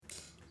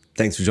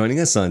Thanks for joining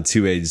us on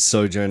Two Age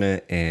Sojourner,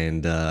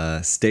 and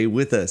stay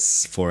with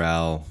us for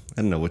our,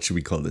 I don't know, what should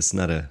we call this?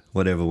 Not a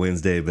whatever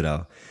Wednesday, but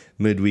our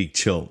midweek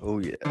chill. Oh,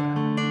 yeah.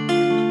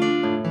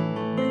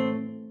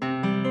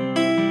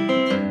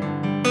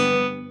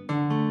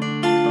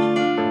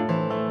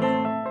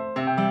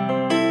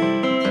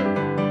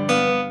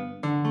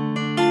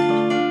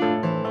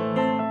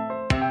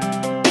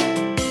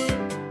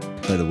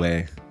 By the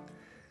way,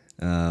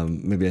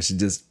 maybe I should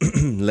just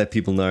let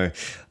people know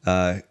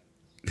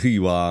who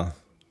you are,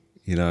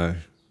 and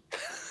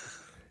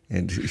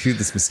who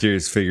this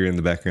mysterious figure in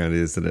the background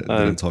is that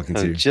I'm talking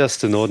to. I'm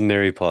just an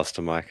ordinary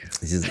pastor, Mike.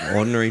 He's just an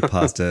ordinary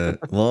pastor.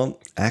 Well,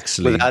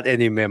 actually, without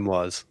any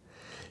memoirs.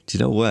 Do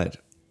you know what?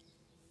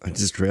 I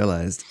just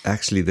realized,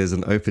 actually, there's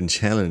an open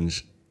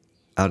challenge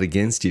out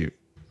against you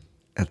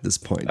at this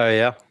point. Oh,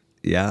 yeah?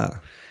 Yeah.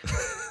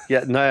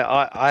 Yeah,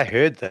 no, I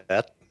heard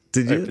that.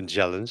 Did you? Open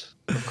challenge.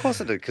 Of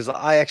course I did, because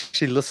I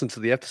actually listened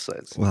to the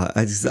episodes. Well,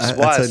 I I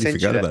totally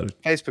forgot about it.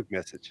 Facebook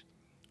message.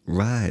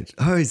 Right.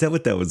 Oh, is that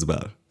what that was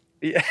about?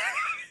 Yeah,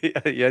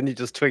 you're only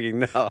just twigging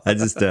now. I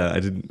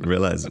didn't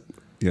realize it.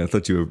 I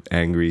thought you were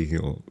angry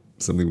or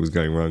something was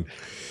going wrong.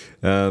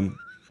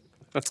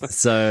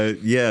 So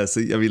I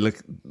mean,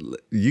 look,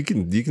 you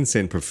can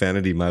send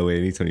profanity my way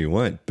anytime you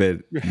want,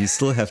 but you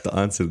still have to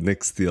answer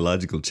Nick's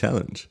theological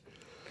challenge.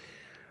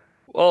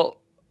 Well,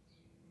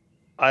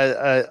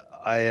 I'd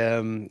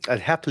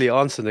happily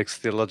answer Nick's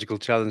theological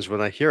challenge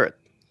when I hear it.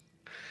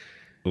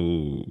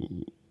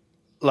 Ooh.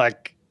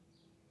 Like,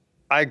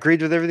 I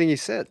agreed with everything he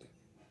said.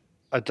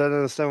 I don't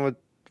understand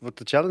what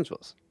the challenge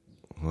was.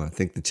 Well, I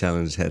think the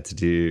challenge had to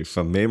do,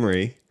 from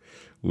memory,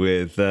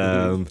 with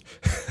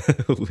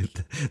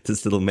with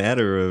this little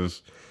matter of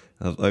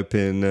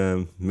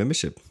open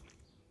membership.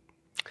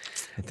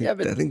 I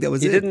think that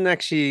was it. He didn't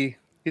actually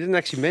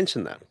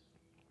mention that.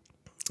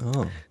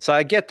 Oh. So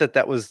I get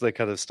that was the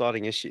kind of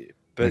starting issue,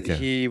 but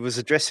he was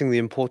addressing the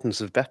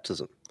importance of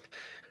baptism.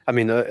 I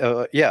mean,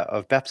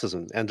 of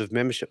baptism and of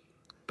membership,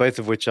 both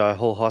of which I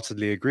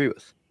wholeheartedly agree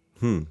with.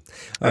 And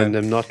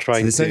I'm not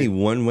trying there's only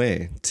one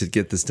way to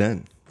get this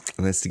done,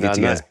 and that's to get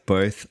you guys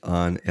both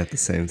on at the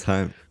same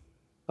time.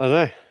 I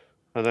know.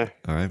 All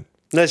right.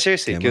 No,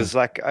 seriously, because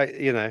I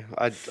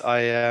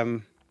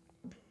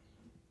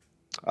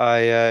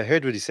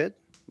heard what he said.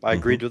 I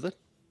agreed with it.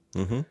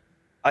 Mm-hmm.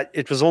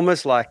 It was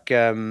almost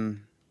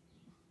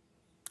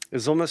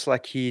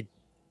like he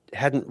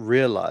hadn't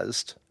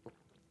realized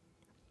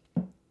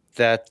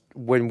that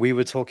when we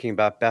were talking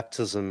about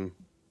baptism,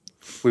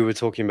 we were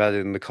talking about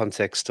it in the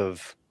context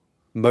of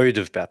mode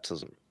of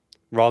baptism,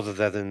 rather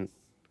than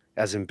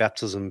as in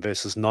baptism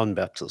versus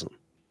non-baptism.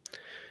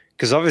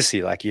 Because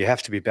obviously, you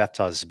have to be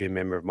baptized to be a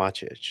member of my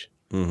church.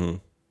 Mm-hmm.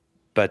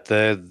 But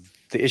the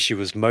issue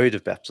was mode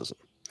of baptism.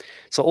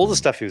 So all the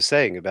stuff he was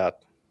saying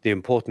about the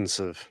importance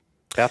of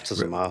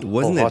baptism,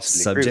 wasn't it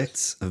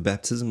subjects of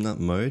baptism, not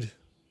mode?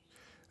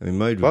 I mean,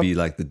 mode would be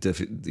like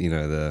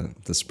the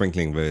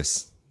sprinkling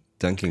versus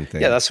dunking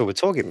thing. Yeah, that's what we're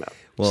talking about.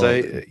 Well,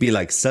 so, be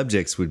like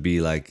subjects would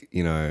be like,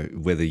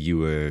 whether you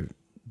were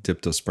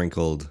dipped or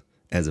sprinkled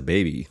as a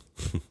baby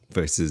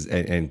versus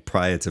and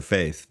prior to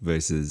faith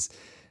versus,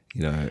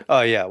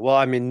 Oh, yeah. Well,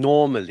 I mean,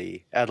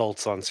 normally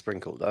adults aren't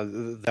sprinkled.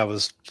 That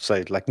was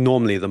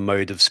normally the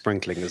mode of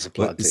sprinkling is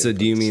applied to. So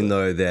do you mean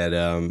though that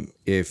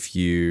if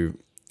you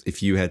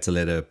had to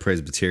let a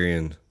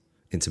Presbyterian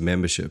into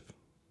membership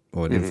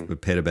or a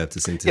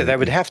pedobaptist into, they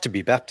would have to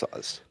be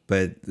baptized.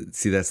 But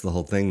see, that's the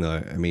whole thing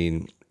though. I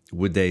mean,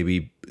 would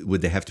they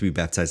have to be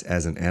baptized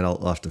as an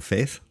adult after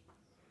faith?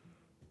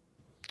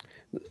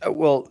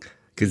 Well,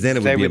 because then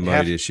it would be a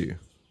mode issue.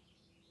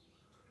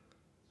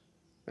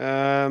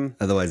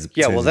 Otherwise, it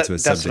turns into a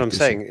subject that's what I'm issue.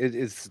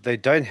 saying.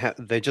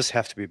 They just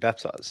have to be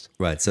baptized.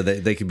 Right. So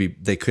they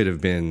could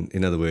have been,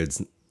 in other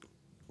words.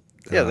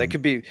 Yeah, they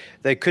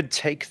could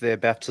take their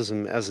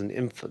baptism as an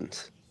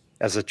infant,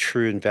 as a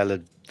true and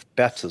valid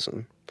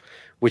baptism,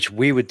 which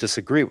we would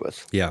disagree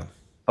with. Yeah.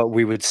 But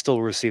we would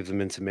still receive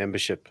them into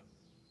membership,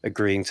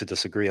 agreeing to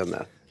disagree on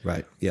that.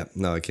 Right. Yeah.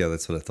 No. Okay.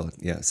 That's what I thought.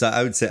 Yeah. So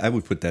I would say I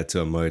would put that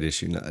to a mode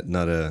issue,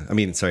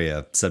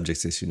 a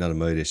subjects issue, not a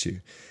mode issue.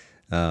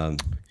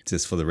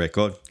 Just for the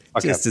record,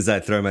 just as I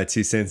throw my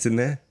 2 cents in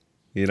there,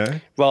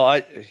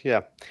 Well,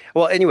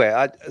 Well,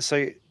 anyway,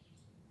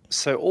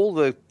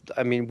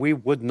 we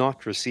would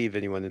not receive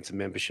anyone into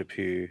membership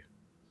who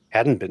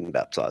hadn't been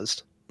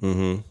baptized.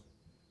 Mm-hmm.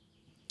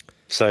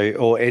 So,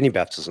 or any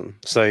baptism.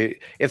 So,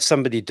 if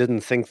somebody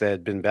didn't think they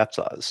had been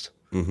baptized,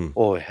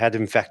 or had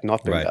in fact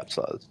not been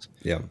baptized,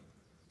 yeah.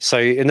 So,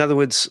 in other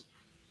words,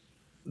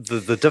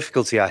 the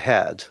difficulty I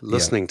had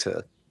listening to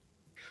it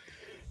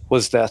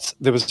was that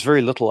there was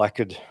very little I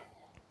could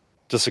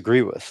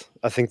disagree with.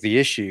 I think the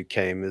issue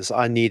came is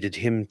I needed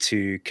him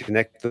to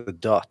connect the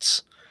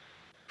dots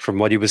from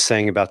what he was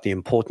saying about the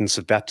importance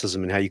of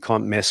baptism and how you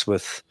can't mess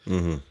with,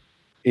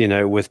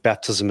 with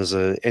baptism as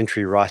an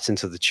entry right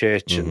into the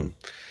church and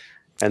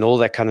all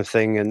that kind of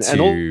thing. And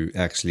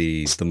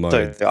actually the mode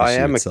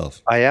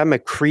itself. I am a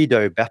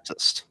credo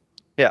Baptist.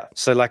 Yeah.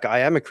 So I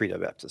am a credo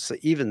Baptist. So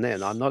even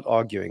then, I'm not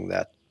arguing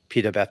that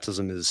pedo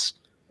baptism is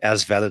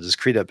as valid as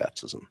credo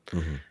baptism.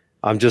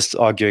 I'm just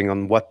arguing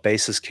on what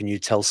basis can you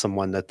tell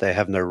someone that they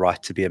have no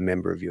right to be a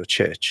member of your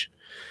church?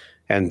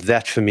 And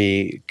that for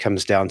me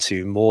comes down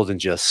to more than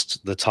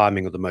just the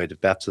timing of the mode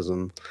of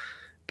baptism,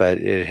 but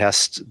it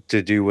has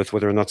to do with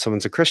whether or not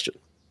someone's a Christian.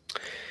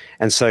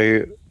 And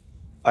so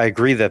I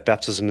agree that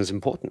baptism is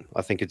important.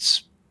 I think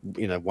it's,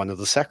 one of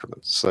the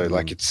sacraments. So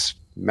like it's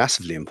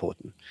massively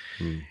important.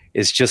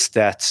 It's just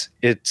that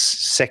it's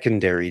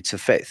secondary to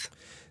faith.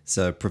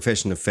 So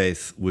profession of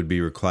faith would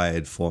be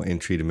required for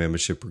entry to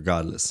membership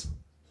regardless,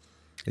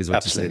 is what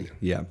Absolutely.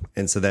 you're saying. Yeah.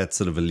 And so that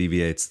sort of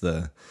alleviates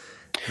the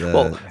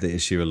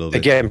issue a little bit.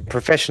 Again,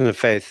 profession of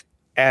faith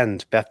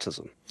and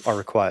baptism are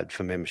required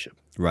for membership.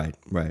 Right.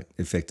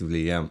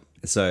 Effectively, yeah.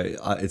 So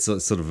it's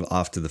sort of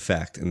after the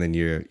fact, and then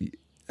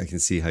I can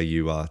see how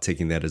you are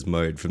taking that as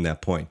mode from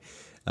that point.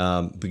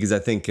 Because I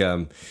think,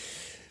 don't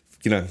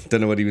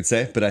know what he would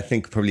say, but I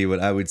think probably what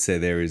I would say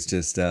there is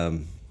just, that's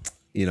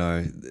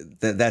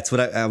what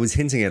I was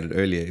hinting at it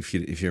earlier. If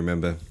you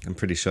remember, I'm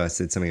pretty sure I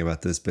said something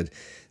about this, but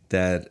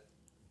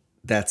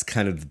that's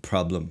kind of the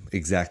problem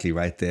exactly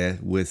right there.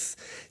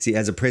 See,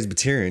 as a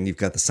Presbyterian, you've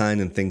got the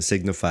sign and thing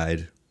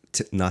signified,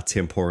 not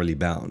temporally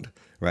bound,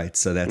 right?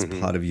 So that's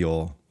part of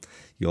your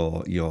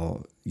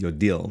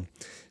deal.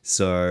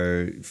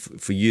 So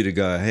for you to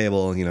go, hey,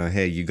 well,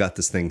 hey, you got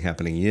this thing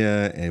happening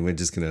here, and we're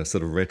just going to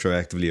sort of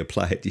retroactively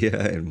apply it here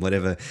and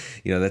whatever,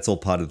 that's all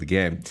part of the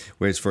game.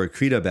 Whereas for a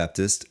Credo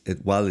Baptist,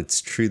 while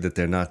it's true that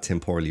they're not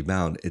temporally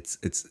bound,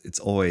 it's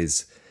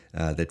always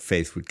that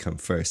faith would come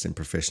first and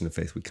profession of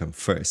faith would come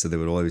first. So there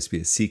would always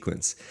be a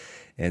sequence.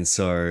 And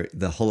so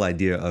the whole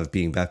idea of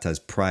being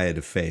baptized prior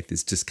to faith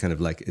is just kind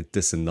of like it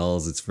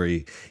disannuls. It's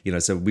very,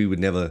 so we would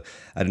never,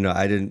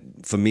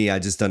 for me, I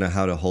just don't know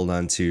how to hold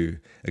on to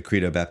a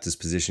Credo Baptist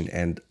position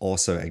and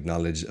also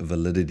acknowledge a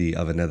validity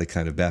of another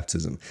kind of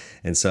baptism.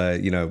 And so,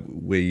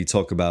 where you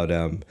talk about,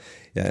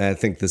 I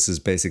think this is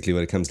basically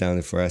what it comes down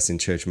to for us in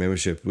church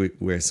membership,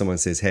 where someone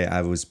says, hey,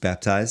 I was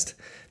baptized,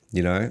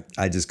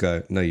 I just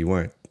go, no, you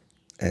weren't.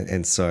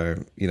 And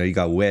so, you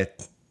got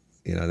wet,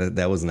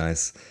 that was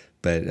nice.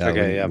 But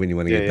when you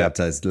want to get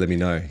baptized, let me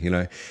know,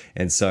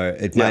 And so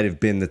it might have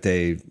been that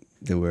they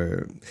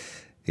were,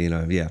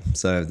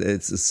 So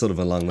it's sort of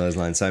along those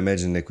lines. So I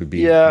imagine Nick would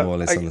be more or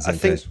less on the same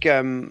page. I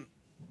think,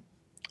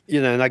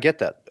 and I get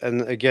that.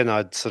 And again,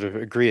 I'd sort of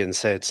agree and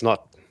say it's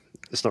not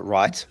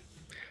right.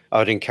 I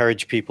would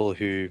encourage people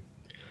who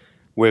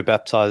were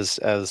baptized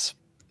as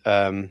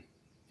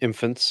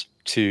infants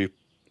to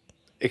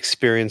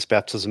experience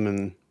baptism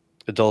in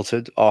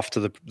adulthood after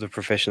the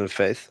profession of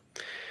faith.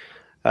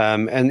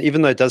 And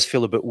even though it does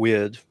feel a bit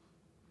weird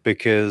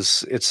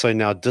because it's so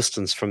now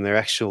distanced from their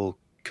actual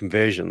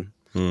conversion,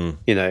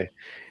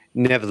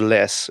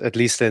 nevertheless, at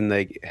least then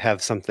they have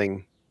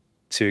something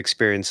to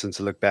experience and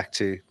to look back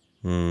to.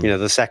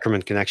 The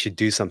sacrament can actually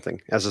do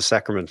something as a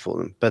sacrament for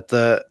them. But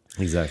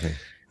exactly.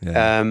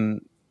 Yeah.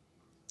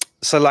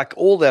 So like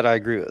all that I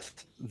agree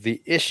with.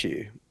 The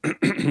issue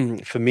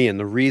for me, and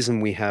the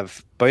reason we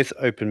have both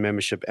open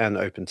membership and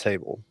open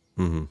table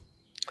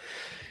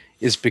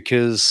is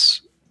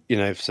because,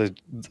 so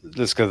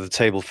let's go to the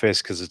table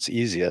first because it's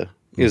easier,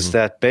 is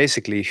that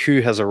basically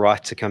who has a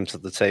right to come to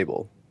the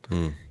table?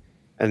 And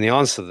the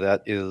answer to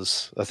that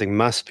is, I think,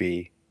 must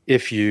be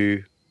if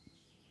you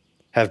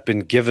have been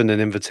given an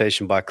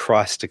invitation by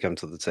Christ to come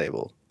to the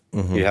table,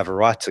 you have a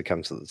right to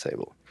come to the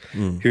table.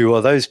 Who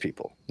are those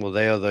people? Well,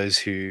 they are those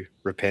who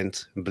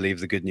repent and believe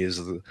the good news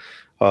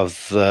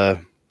of the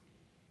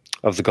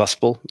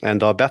gospel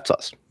and are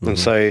baptized. And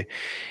so,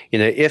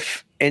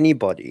 if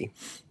anybody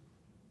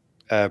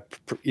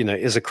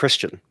is a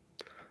Christian,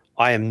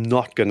 I am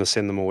not going to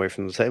send them away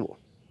from the table,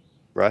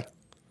 right?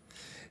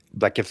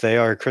 Like if they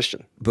are a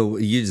Christian. But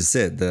you just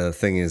said the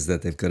thing is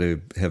that they've got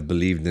to have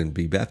believed and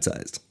be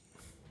baptized.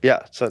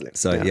 Yeah, certainly.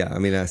 So I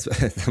mean,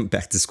 I'm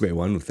back to square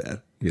one with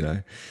that.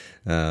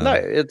 No,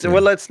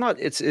 it's not.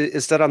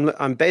 It's that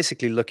I'm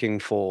basically looking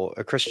for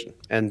a Christian,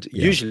 and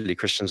usually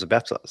Christians are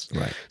baptized.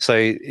 Right. So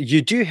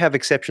you do have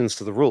exceptions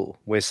to the rule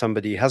where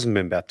somebody hasn't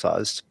been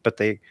baptized, but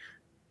they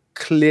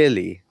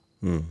clearly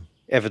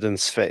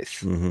evidence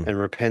faith and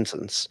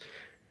repentance.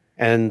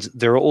 And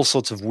there are all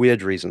sorts of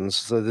weird reasons.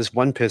 So there's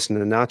one person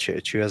in our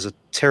church who has a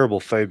terrible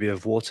phobia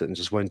of water and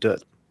just won't do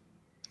it.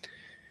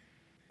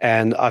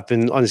 And I've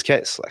been on his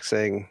case, like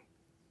saying,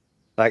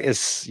 like, you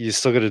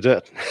still got to do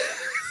it.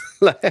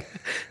 But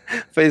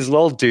he's an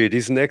old dude.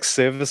 He's an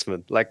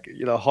ex-serviceman, like,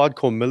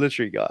 hardcore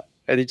military guy.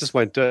 And he just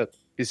won't do it.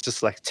 He's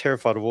just like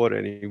terrified of water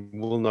and he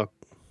will not.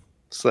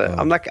 So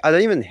I'm like, I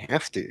don't even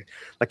have to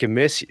like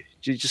immerse you.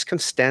 You just come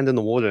stand in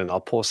the water and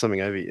I'll pour something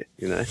over you,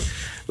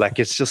 like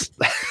it's just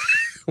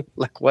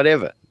like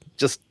whatever,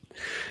 just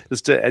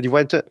do it. And you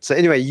won't do it. So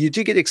anyway, you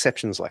do get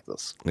exceptions like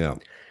this. Yeah.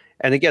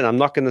 And again, I'm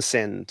not going to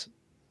send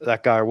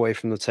that guy away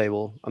from the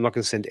table. I'm not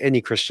going to send any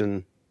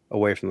Christian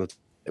away from the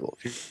table.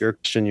 If you're a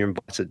Christian, you're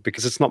invited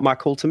because it's not my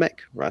call to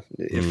make, right?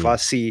 If I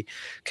see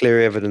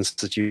clear evidence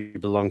that you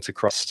belong to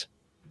Christ,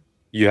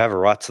 you have a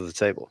right to the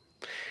table.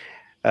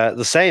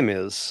 The same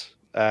is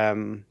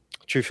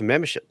true for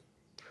membership.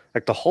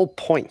 Like the whole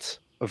point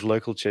of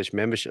local church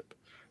membership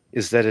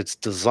is that it's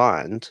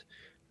designed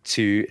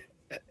to,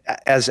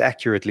 as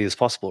accurately as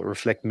possible,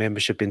 reflect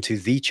membership into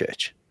the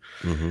church.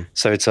 Mm-hmm.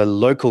 So it's a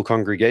local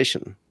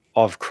congregation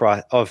of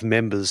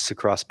members to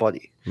Christ's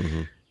body.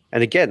 Mm-hmm.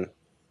 And again,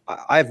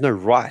 I have no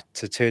right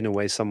to turn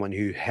away someone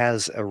who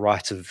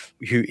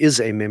is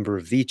a member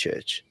of the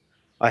church.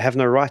 I have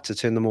no right to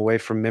turn them away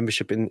from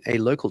membership in a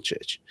local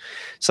church.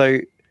 So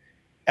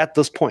at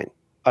this point,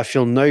 I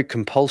feel no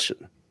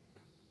compulsion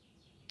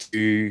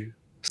to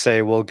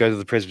say, well, go to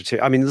the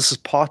Presbyterian. I mean, this is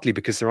partly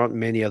because there aren't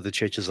many other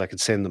churches I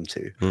could send them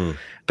to.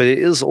 But it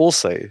is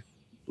also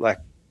like,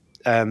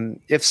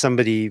 if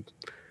somebody,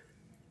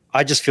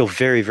 I just feel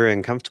very, very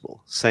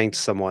uncomfortable saying to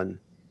someone,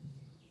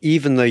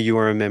 even though you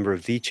are a member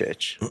of the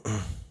church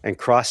and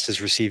Christ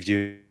has received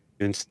you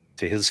into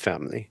his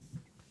family,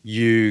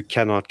 you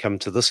cannot come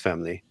to this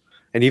family.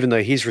 And even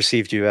though he's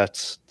received you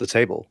at the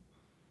table,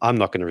 I'm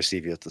not going to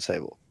receive you at the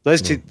table.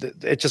 Those two,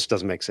 it just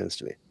doesn't make sense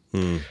to me.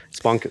 It's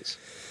bonkers.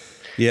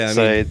 Yeah.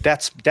 So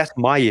that's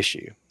my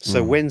issue.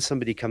 So when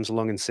somebody comes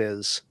along and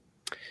says,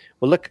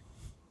 well, look,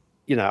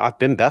 I've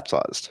been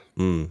baptized.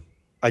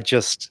 I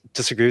just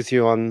disagree with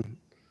you on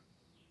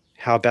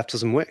how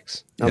baptism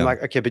works. I'm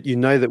like, okay, but you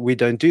know that we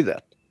don't do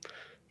that.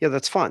 Yeah,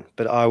 that's fine.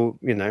 But I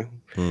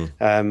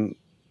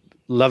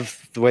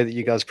love the way that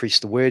you guys preach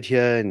the word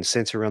here and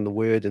center around the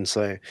word. And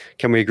so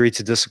can we agree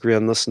to disagree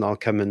on this? And I'll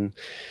come and,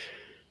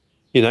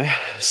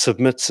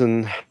 submit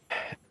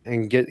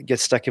and get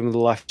stuck in with the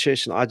life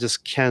church. And I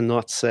just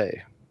cannot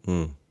say,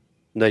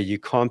 no, you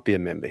can't be a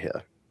member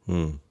here.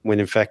 When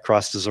in fact,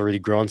 Christ has already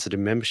granted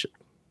him membership.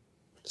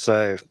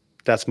 So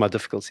that's my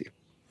difficulty.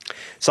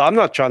 So I'm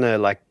not trying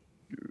to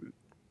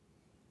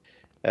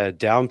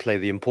downplay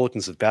the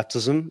importance of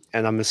baptism.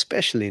 And I'm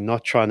especially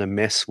not trying to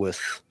mess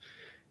with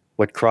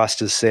what Christ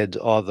has said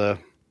are the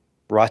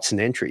rights and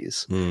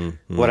entries.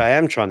 What I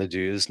am trying to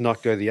do is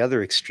not go the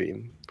other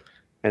extreme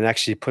and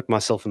actually put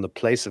myself in the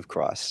place of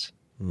Christ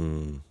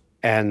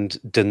and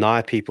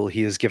deny people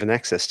he has given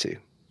access to,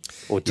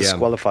 or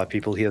disqualify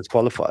people he has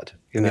qualified.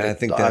 I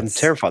think I'm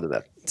terrified of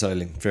that.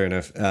 Totally. Fair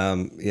enough.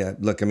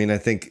 Look, I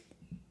think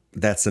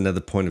that's another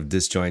point of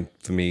disjoint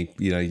for me.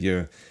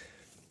 The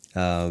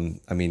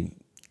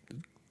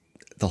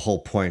whole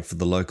point for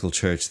the local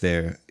church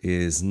there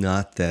is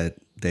not that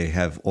they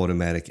have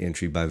automatic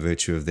entry by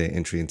virtue of their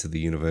entry into the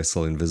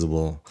universal,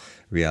 invisible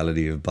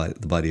reality of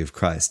the body of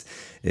Christ.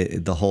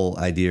 The whole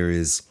idea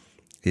is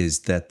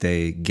that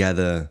they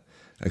gather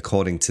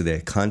according to their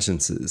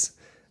consciences,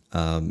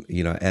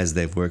 as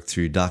they've worked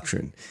through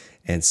doctrine.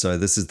 And so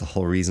this is the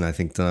whole reason I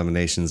think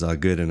denominations are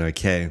good and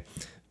okay,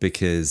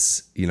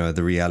 because,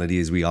 the reality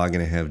is we are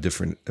going to have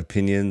different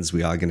opinions.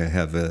 We are going to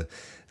have a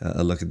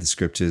look at the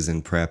scriptures,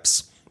 and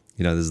perhaps,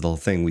 there's the whole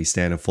thing. We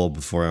stand and fall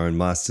before our own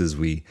masters.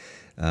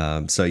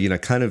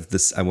 Kind of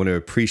this, I want to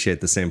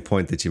appreciate the same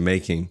point that you're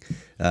making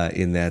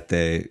in that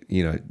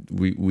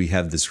we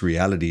have this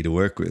reality to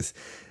work with.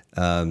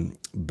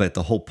 But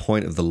the whole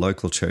point of the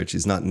local church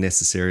is not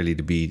necessarily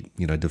to be,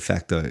 de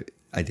facto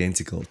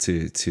identical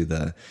to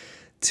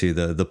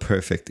the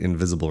perfect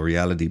invisible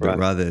reality, but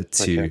rather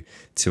to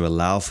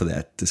allow for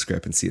that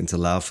discrepancy and to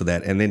allow for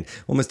that, and then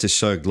almost to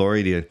show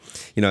glory to,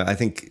 I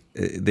think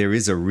there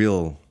is a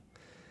real,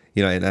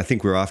 and I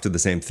think we're after the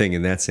same thing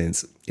in that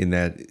sense, in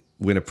that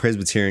when a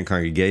Presbyterian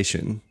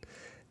congregation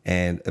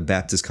and a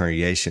Baptist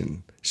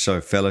congregation show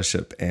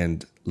fellowship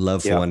and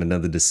love for one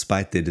another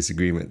despite their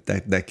disagreement,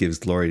 that gives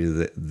glory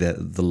to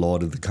the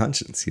Lord of the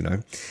conscience,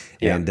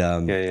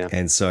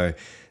 And so,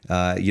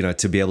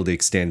 to be able to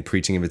extend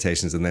preaching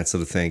invitations and that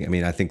sort of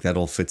thing, I think that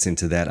all fits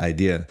into that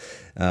idea.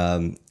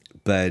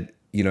 But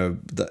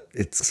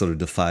it sort of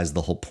defies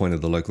the whole point of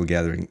the local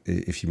gathering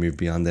if you move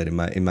beyond that,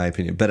 in my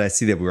opinion. But I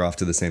see that we're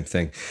after the same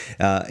thing.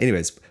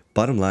 Anyways,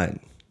 bottom line,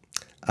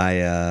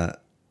 I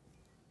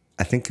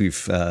think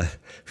we've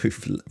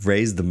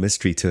raised the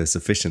mystery to a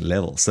sufficient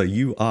level. So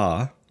you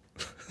are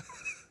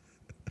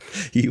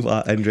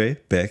Andre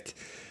Beck,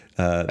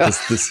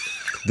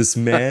 this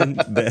man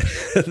that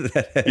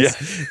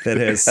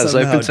has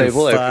somehow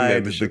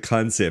defied the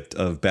concept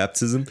of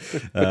baptism,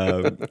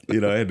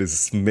 and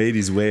has made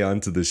his way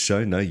onto the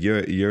show. No,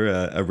 you're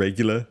a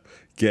regular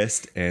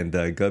guest, and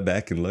go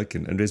back and look.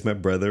 And Andre's my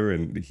brother,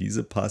 and he's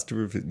a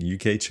pastor of a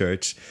UK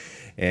church.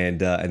 And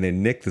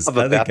then Nick, this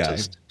other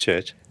Baptist guy,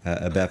 church,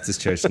 a Baptist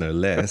church, no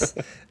less.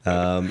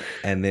 And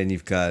then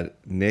you've got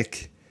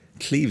Nick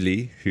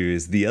Cleveley, who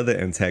is the other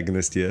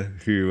antagonist here,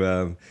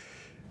 who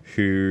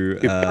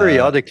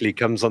periodically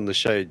comes on the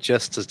show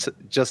just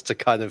to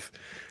kind of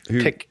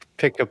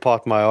pick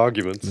apart my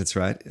arguments. That's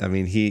right.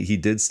 He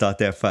did start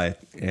that fight,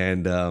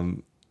 and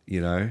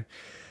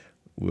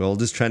we're all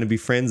just trying to be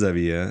friends over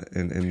here,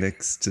 and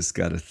Nick's just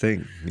got a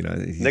thing.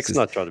 Nick's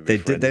not trying to be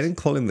friends. They didn't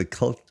call him the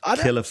cult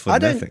killer for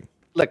nothing.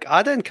 Look,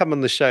 I don't come on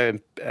the show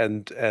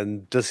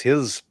and diss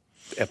his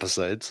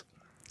episodes.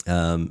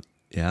 No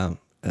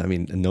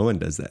one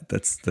does that.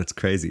 That's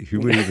crazy. Who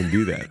would even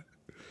do that?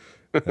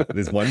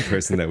 There's one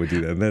person that would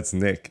do that, and that's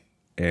Nick.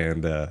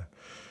 And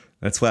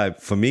That's why,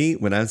 for me,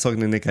 when I'm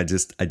talking to Nick,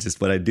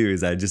 what I do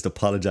is I just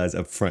apologize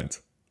up front.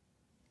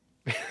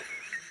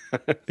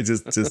 It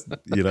just just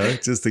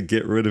to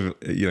get rid of,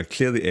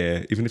 clear the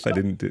air. Even if I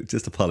didn't do it,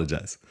 just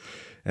apologize,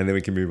 and then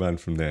we can move on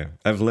from there.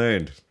 I've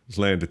learned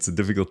it's a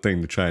difficult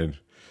thing to try and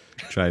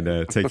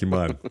take him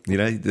on.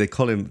 They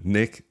call him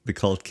Nick the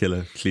Cult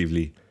Killer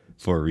Cleveley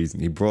for a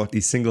reason.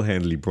 He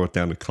single-handedly brought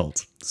down a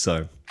cult.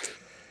 So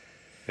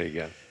there you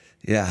go.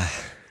 Yeah,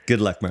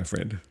 good luck, my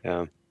friend.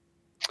 Yeah.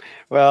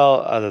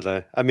 Well, I don't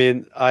know. I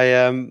mean,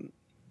 I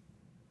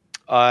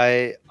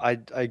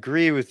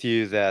agree with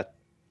you that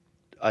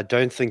I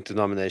don't think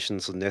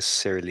denominations are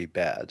necessarily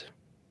bad.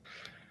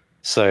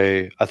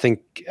 So I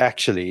think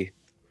actually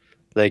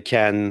they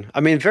can.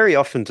 I mean, very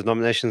often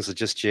denominations are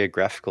just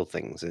geographical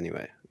things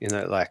anyway.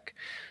 Like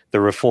the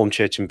Reformed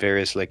Church in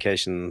various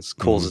locations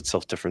calls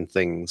itself different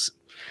things,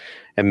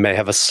 and may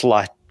have a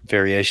slight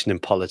variation in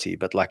polity,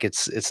 but like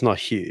it's not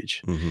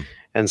huge. Mm-hmm.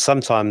 And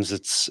sometimes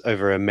it's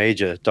over a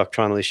major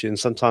doctrinal issue, and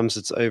sometimes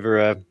it's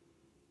over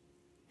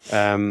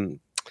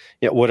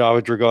what I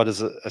would regard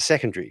as a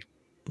secondary.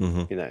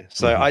 Mm-hmm.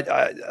 So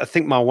I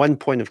think my one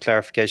point of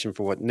clarification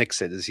for what Nick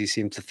said is he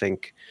seemed to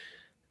think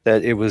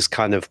that it was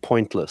kind of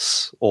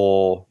pointless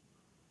or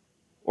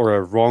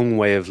a wrong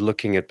way of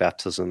looking at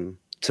baptism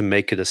to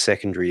make it a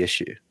secondary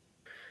issue.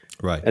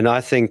 Right. And I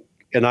think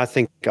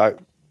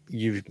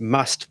you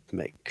must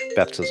make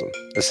baptism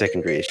a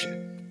secondary issue.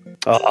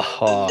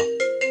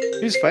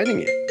 Who's phoning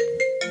you?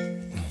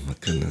 Oh my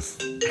goodness.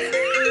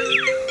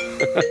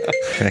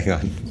 Hang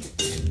on.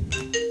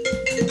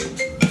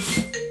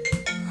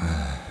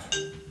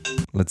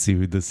 Let's see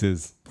who this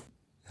is.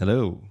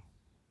 Hello.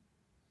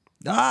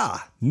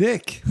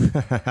 Nick.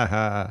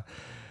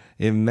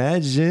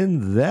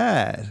 Imagine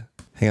that.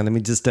 Hang on, let me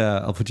just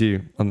I'll put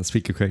you on the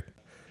speaker quick.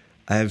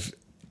 I'm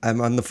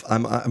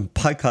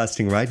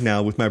podcasting right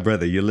now with my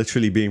brother. You're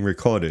literally being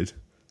recorded.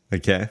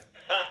 Okay?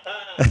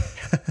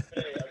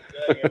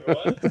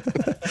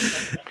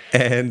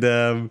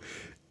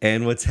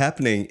 And what's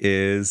happening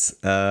is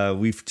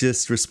we've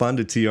just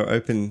responded to your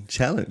open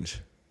challenge.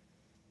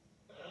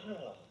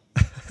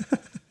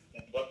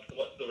 What's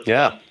the response?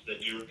 Yeah.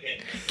 That you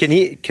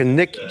repent? Can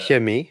Nick hear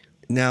me?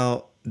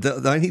 Now,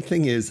 the only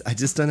thing is, I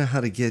just don't know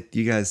how to get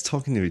you guys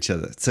talking to each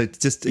other. So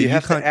just you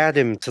have to add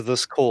him to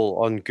this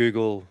call on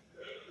Google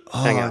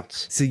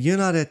Hangouts. So you're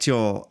not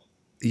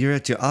you're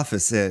at your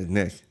office there,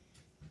 Nick.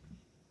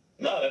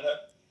 No.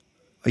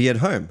 Are you at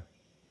home?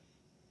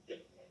 Yep.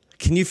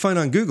 Can you phone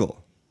on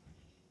Google?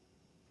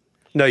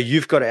 No,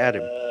 you've got to add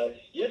him.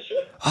 Yeah,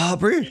 sure. Oh,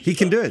 brilliant. He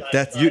can do it.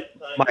 That's you,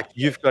 Mike,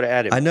 you've got to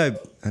add him. I know.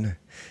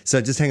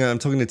 So just hang on. I'm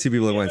talking to two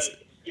people at once.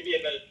 Give me a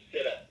minute to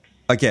set up.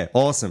 Okay,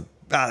 awesome.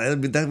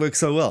 That works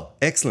so well.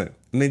 Excellent.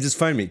 And then just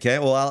phone me, okay?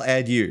 Or I'll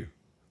add you.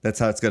 That's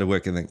how it's got to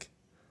work, I think.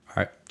 All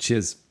right,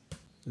 cheers.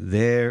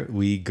 There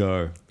we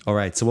go. All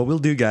right, so what we'll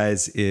do,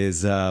 guys,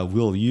 is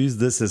we'll use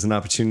this as an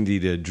opportunity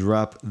to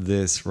drop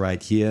this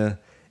right here.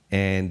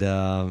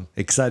 And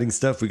exciting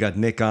stuff. We got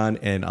Nick on,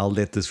 and I'll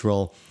let this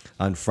roll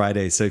on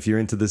Friday. So if you're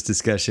into this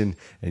discussion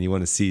and you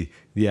want to see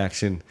the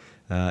action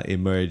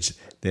emerge,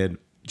 then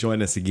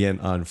join us again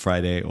on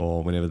Friday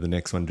or whenever the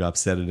next one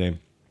drops, Saturday.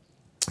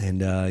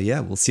 And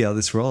we'll see how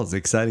this rolls.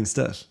 Exciting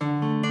stuff.